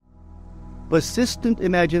Persistent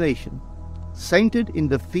imagination, centered in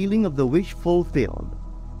the feeling of the wish fulfilled,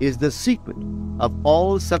 is the secret of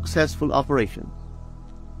all successful operations.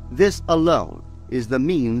 This alone is the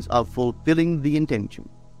means of fulfilling the intention.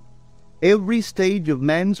 Every stage of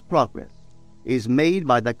man's progress is made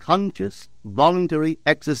by the conscious, voluntary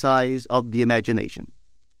exercise of the imagination.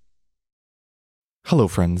 Hello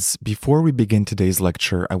friends, before we begin today's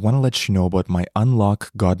lecture, I want to let you know about my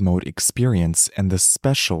Unlock God Mode experience and the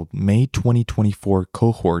special May 2024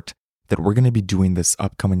 cohort that we're going to be doing this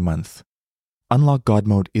upcoming month. Unlock God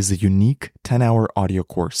Mode is a unique 10-hour audio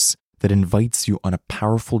course that invites you on a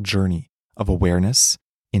powerful journey of awareness,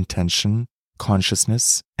 intention,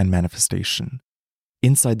 consciousness, and manifestation.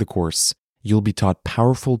 Inside the course, you'll be taught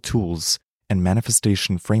powerful tools and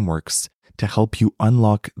manifestation frameworks to help you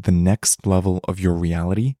unlock the next level of your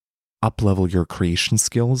reality, up-level your creation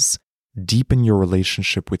skills, deepen your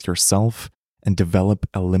relationship with yourself, and develop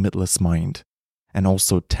a limitless mind, and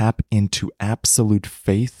also tap into absolute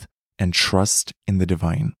faith and trust in the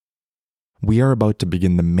divine. We are about to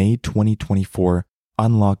begin the May 2024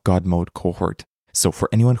 Unlock God Mode cohort, so for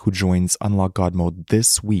anyone who joins Unlock God Mode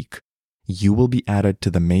this week, you will be added to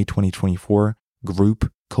the May 2024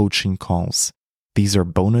 group coaching calls. These are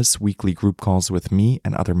bonus weekly group calls with me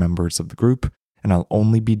and other members of the group, and I'll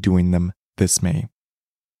only be doing them this May.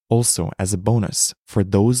 Also, as a bonus, for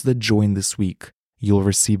those that join this week, you'll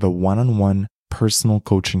receive a one-on-one personal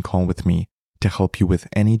coaching call with me to help you with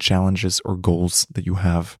any challenges or goals that you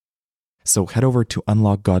have. So head over to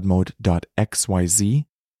unlockgodmode.xyz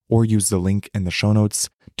or use the link in the show notes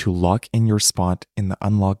to lock in your spot in the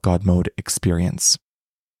Unlock God Mode experience.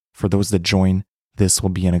 For those that join, this will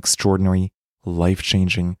be an extraordinary,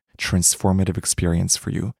 life-changing, transformative experience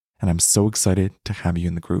for you, and I'm so excited to have you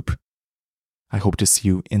in the group. I hope to see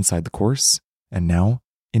you inside the course, and now,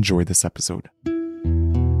 enjoy this episode.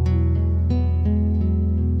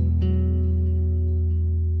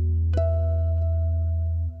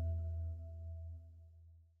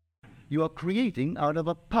 You are creating out of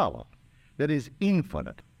a power that is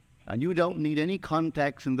infinite, and you don't need any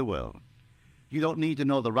contacts in the world. You don't need to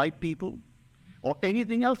know the right people or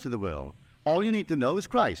anything else in the world. All you need to know is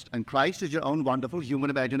Christ, and Christ is your own wonderful human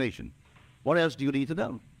imagination. What else do you need to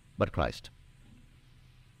know but Christ?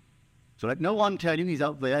 So let no one tell you he's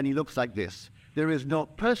out there and he looks like this. There is no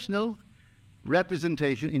personal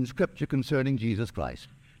representation in Scripture concerning Jesus Christ.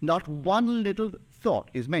 Not one little thought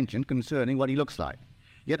is mentioned concerning what he looks like.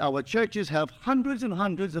 Yet our churches have hundreds and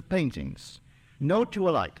hundreds of paintings, no two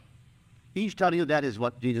alike. Each telling you that is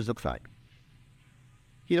what Jesus looks like.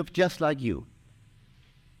 He looks just like you,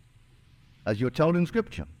 as you're told in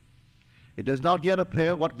Scripture. It does not yet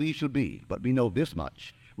appear what we shall be, but we know this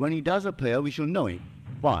much. When he does appear, we shall know him.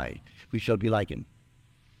 Why? We shall be like him.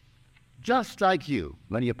 Just like you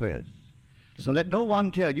when he appears. So let no one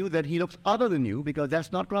tell you that he looks other than you, because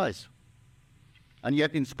that's not Christ. And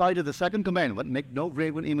yet, in spite of the second commandment, make no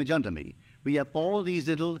graven image unto me, we have all these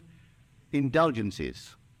little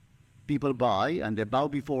indulgences. People buy and they bow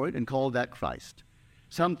before it and call that Christ.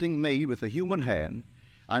 Something made with a human hand,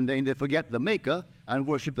 and then they forget the maker and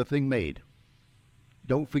worship the thing made.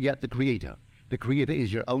 Don't forget the creator. The creator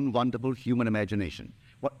is your own wonderful human imagination.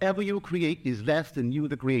 Whatever you create is less than you,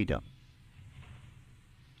 the creator.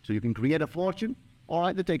 So you can create a fortune, all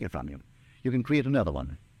right, they take it from you. You can create another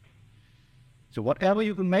one. So whatever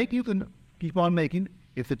you can make, you can keep on making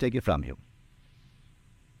if they take it from you.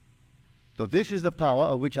 So this is the power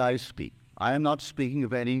of which I speak. I am not speaking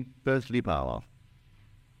of any earthly power.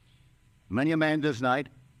 Many a man this night,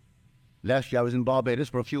 last year I was in Barbados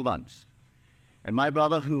for a few months, and my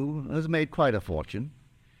brother, who has made quite a fortune,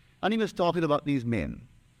 and he was talking about these men,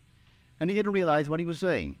 and he didn't realize what he was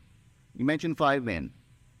saying. He mentioned 5 men,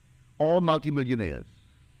 all multimillionaires.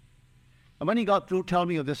 And when he got through telling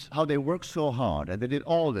me of this, how they worked so hard, and they did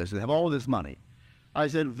all this, and have all this money, I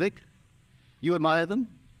said, Vic, you admire them?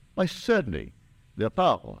 Why, certainly. They're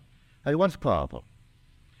powerful. And what's powerful?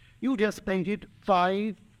 You just painted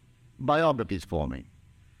 5 biographies for me.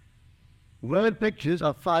 Word pictures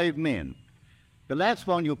of 5 men. The last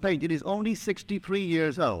one you painted is only 63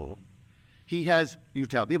 years old. He has, you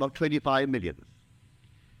tell me, about 25 million.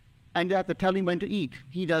 And you have to tell him when to eat.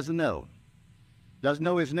 He doesn't know. Doesn't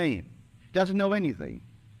know his name. Doesn't know anything.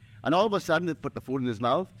 And all of a sudden they put the food in his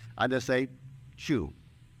mouth and they say, chew.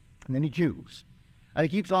 And then he chews. And he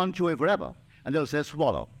keeps on chewing forever. And they'll say,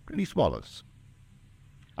 swallow. And he swallows.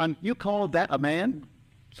 And you call that a man?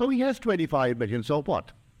 So he has 25 million, so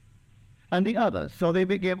what? And the others, so they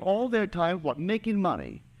give all their time, what, making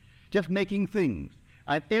money, just making things.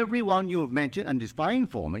 And every one you have mentioned and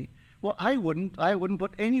defined for me, well, I wouldn't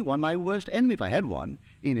put anyone, my worst enemy if I had one,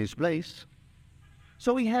 in his place.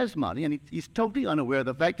 So he has money, and he's totally unaware of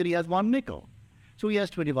the fact that he has one nickel. So he has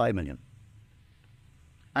 25 million.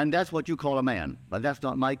 And that's what you call a man. But that's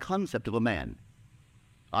not my concept of a man.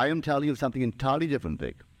 I am telling you something entirely different,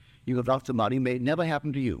 Vic. You have lots of money, may never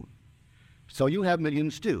happen to you. So you have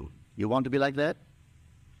millions too. You want to be like that?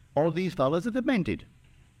 All these fellows are demented.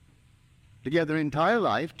 They give their entire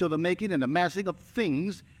life to the making and amassing of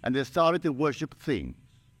things, and they started to worship things.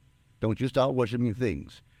 Don't you start worshiping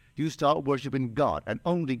things. You start worshiping God, and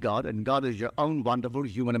only God, and God is your own wonderful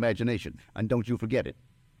human imagination. And don't you forget it.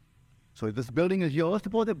 So if this building is yours,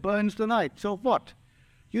 suppose it burns tonight. So what?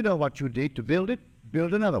 You know what you did to build it.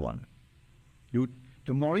 Build another one.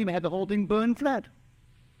 Tomorrow you may have the whole thing burned flat.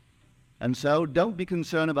 And so don't be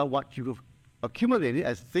concerned about what you've accumulated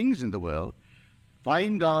as things in the world.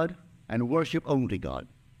 Find God and worship only God.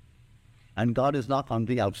 And God is not on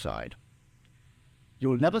the outside.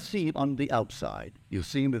 You'll never see him on the outside. You'll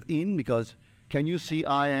see him within, because can you see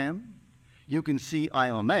I am? You can see I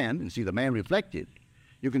am a man and see the man reflected.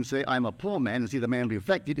 You can say I'm a poor man and see the man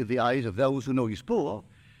reflected in the eyes of those who know he's poor.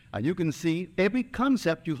 And you can see every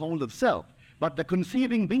concept you hold of self. But the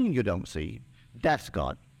conceiving being you don't see, that's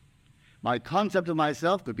God. My concept of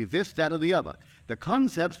myself could be this, that, or the other. The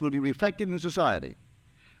concepts will be reflected in society.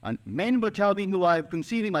 And men will tell me who I'm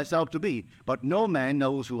conceiving myself to be, but no man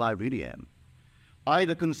knows who I really am. I,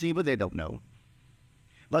 the conceiver, they don't know.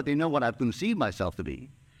 But they know what I've conceived myself to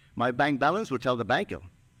be. My bank balance will tell the banker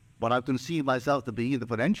what I've conceived myself to be in the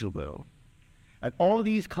financial world. And all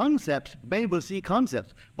these concepts, men will see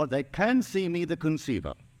concepts, but they can see me, the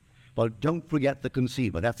conceiver. But don't forget the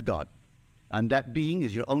conceiver, that's God. And that being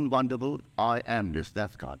is your own wonderful I amness,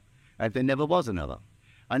 that's God. And there never was another.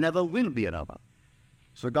 And never will be another.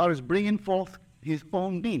 So God is bringing forth his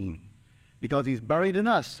own being, because he's buried in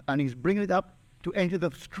us, and he's bringing it up to enter the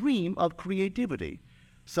stream of creativity,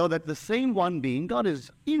 so that the same one being, God is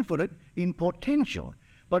infinite in potential,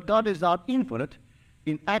 but God is not infinite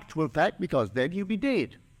in actual fact, because then he'd be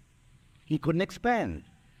dead. He couldn't expand.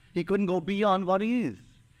 He couldn't go beyond what he is.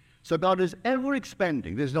 So God is ever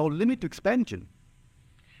expanding. There's no limit to expansion.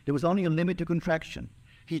 There was only a limit to contraction.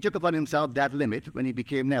 He took upon himself that limit when he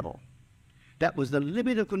became Neville. That was the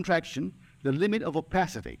limit of contraction, the limit of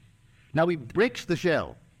opacity. Now he breaks the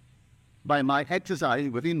shell by my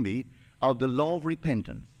exercising within me of the law of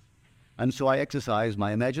repentance. And so I exercise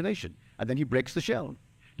my imagination. And then he breaks the shell.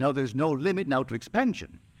 Now there's no limit now to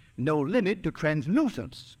expansion, no limit to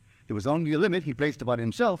translucence. There was only a limit he placed upon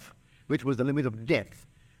himself, which was the limit of depth,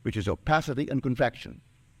 which is opacity and contraction.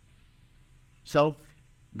 So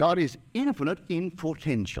God is infinite in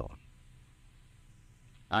potential.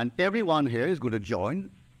 And everyone here is going to join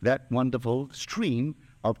that wonderful stream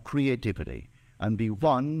of creativity and be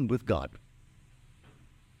one with God.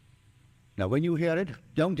 Now, when you hear it,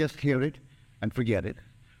 don't just hear it and forget it.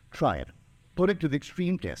 Try it. Put it to the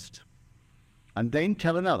extreme test. And then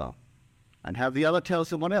tell another. And have the other tell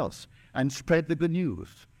someone else. And spread the good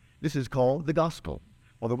news. This is called the gospel.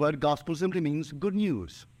 Or the word gospel simply means good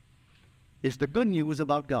news. It's the good news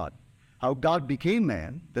about God. How God became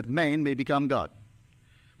man, that man may become God.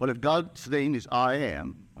 Well, if God's name is I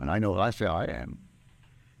am, and I know I say I am,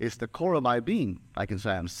 it's the core of my being. I can say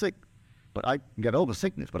I'm sick, but I can get over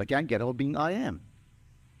sickness, but I can't get over being I am.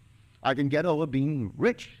 I can get over being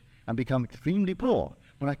rich and become extremely poor,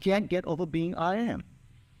 but I can't get over being I am.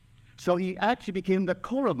 So he actually became the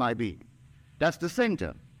core of my being. That's the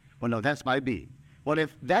center. Well, no, that's my being. Well,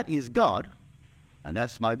 if that is God, and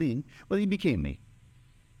that's my being, well, he became me.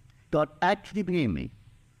 God actually became me,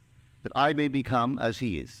 that I may become as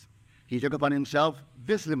he is. He took upon himself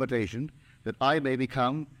this limitation, that I may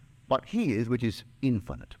become what he is, which is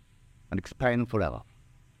infinite, and expand forever.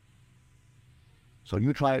 So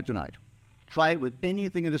you try it tonight. Try it with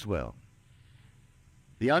anything in this world.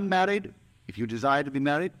 The unmarried, if you desire to be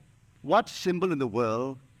married, what symbol in the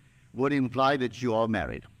world would imply that you are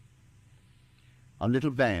married? A little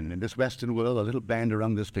band in this Western world, a little band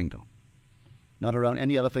around this finger. Not around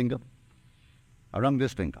any other finger, around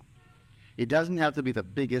this finger. It doesn't have to be the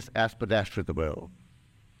biggest aspidastra in the world.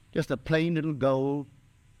 Just a plain little gold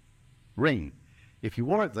ring. If you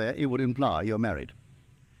wore it there, it would imply you're married.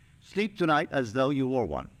 Sleep tonight as though you wore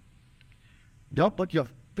one. Don't put your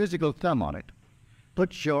physical thumb on it.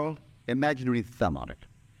 Put your imaginary thumb on it.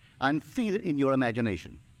 And feel it in your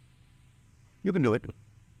imagination. You can do it.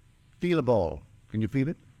 Feel a ball. Can you feel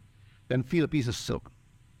it? Then feel a piece of silk.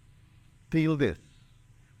 Feel this,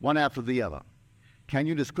 one after the other. Can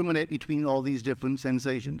you discriminate between all these different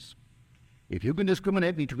sensations? If you can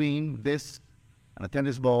discriminate between this and a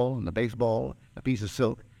tennis ball and a baseball, a piece of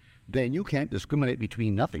silk, then you can't discriminate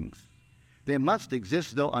between nothings. They must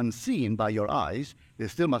exist, though unseen by your eyes, they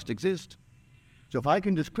still must exist. So if I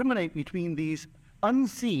can discriminate between these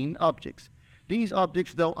unseen objects, these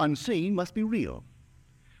objects, though unseen, must be real.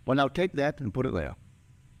 Well, now take that and put it there.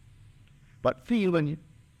 But feel when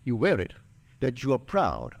you wear it that you are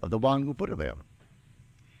proud of the one who put it there.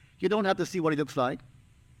 You don't have to see what he looks like.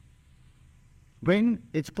 When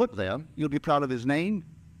it's put there, you'll be proud of his name,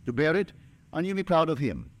 to bear it, and you'll be proud of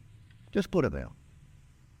him. Just put it there.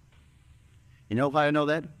 You know why I know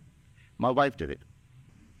that? My wife did it.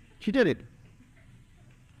 She did it.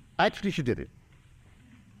 Actually, she did it.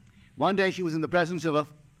 One day she was in the presence of a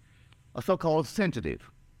so-called sensitive.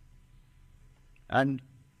 And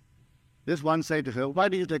this one said to her, "Why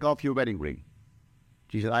did you take off your wedding ring?"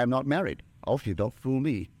 She said, "I am not married." "Oh, you don't fool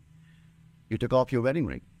me. You took off your wedding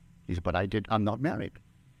ring." He said, "But I'm not married."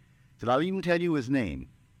 He said, "I'll even tell you his name."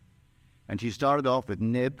 And she started off with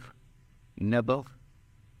Neville.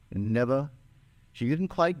 She didn't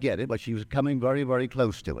quite get it, but she was coming very, very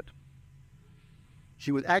close to it.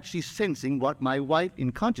 She was actually sensing what my wife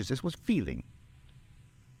in consciousness was feeling.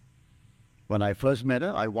 When I first met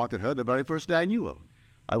her, I wanted her the very first day I knew her.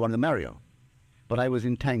 I wanted to marry her. But I was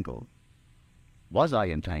entangled. Was I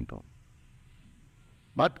entangled?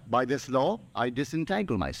 But by this law, I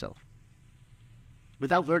disentangled myself.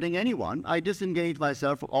 Without hurting anyone, I disengaged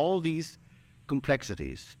myself from all these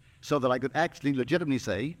complexities so that I could actually legitimately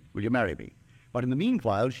say, "Will you marry me?" But in the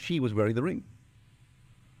meanwhile, she was wearing the ring.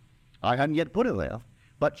 I hadn't yet put it there,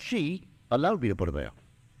 but she allowed me to put it there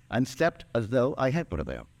and stepped as though I had put it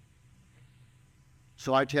there.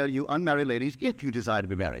 So I tell you, unmarried ladies, if you decide to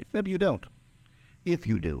be married, maybe you don't. If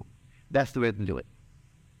you do, that's the way to do it.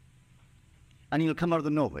 And you'll come out of the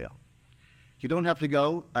nowhere. You don't have to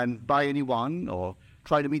go and buy anyone or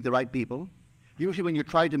try to meet the right people. Usually when you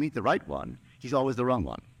try to meet the right one, he's always the wrong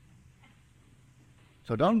one.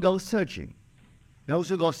 So don't go searching. Those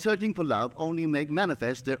who go searching for love only make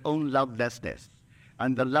manifest their own lovelessness.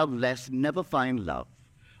 And the loveless never find love.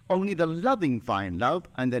 Only the loving find love,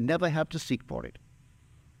 and they never have to seek for it.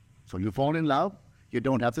 So you fall in love, you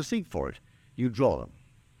don't have to seek for it. You draw them.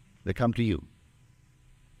 They come to you.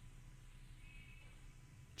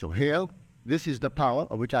 So here, this is the power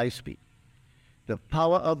of which I speak. The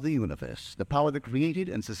power of the universe, the power that created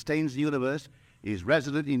and sustains the universe, is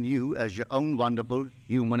resident in you as your own wonderful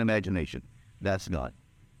human imagination. That's God.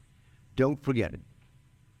 Don't forget it.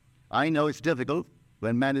 I know it's difficult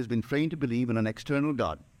when man has been trained to believe in an external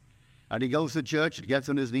God. And he goes to church, and gets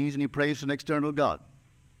on his knees, and he prays to an external God.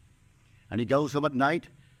 And he goes home at night,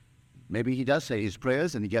 maybe he does say his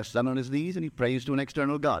prayers, and he gets down on his knees, and he prays to an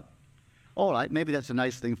external God. All right, maybe that's a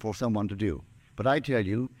nice thing for someone to do. But I tell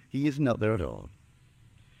you, he isn't out there at all.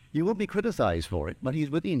 You won't be criticized for it, but he's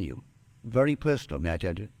within you. Very personal, may I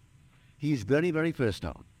tell you. He's very, very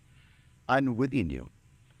personal. And within you.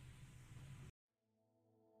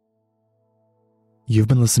 You've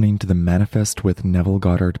been listening to the Manifest with Neville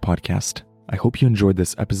Goddard podcast. I hope you enjoyed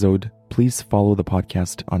this episode. Please follow the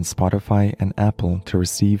podcast on Spotify and Apple to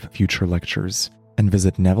receive future lectures. And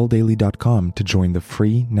visit NevilleDaily.com to join the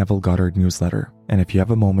free Neville Goddard newsletter. And if you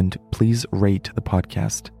have a moment, please rate the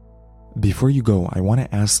podcast. Before you go, I want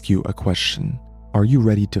to ask you a question. Are you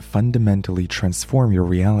ready to fundamentally transform your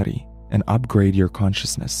reality and upgrade your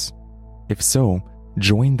consciousness? If so,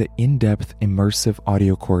 join the in-depth immersive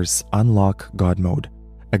audio course Unlock God Mode,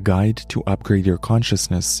 a guide to upgrade your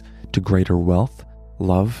consciousness to greater wealth,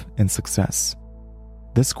 love, and success.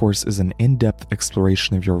 This course is an in-depth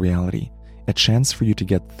exploration of your reality, a chance for you to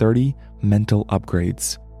get 30 mental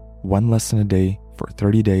upgrades, one lesson a day for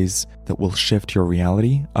 30 days that will shift your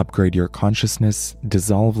reality, upgrade your consciousness,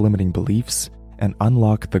 dissolve limiting beliefs, and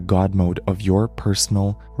unlock the God mode of your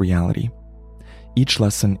personal reality. Each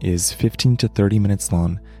lesson is 15 to 30 minutes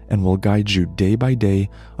long and will guide you day by day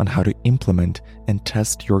on how to implement and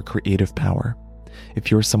test your creative power.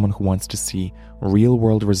 If you're someone who wants to see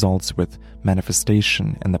real-world results with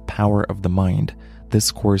manifestation and the power of the mind,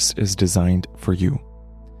 this course is designed for you.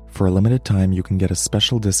 For a limited time, you can get a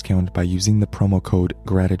special discount by using the promo code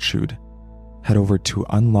GRATITUDE. Head over to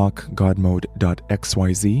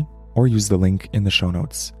unlockgodmode.xyz or use the link in the show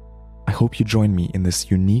notes. I hope you join me in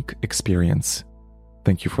this unique experience.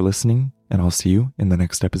 Thank you for listening, and I'll see you in the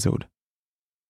next episode.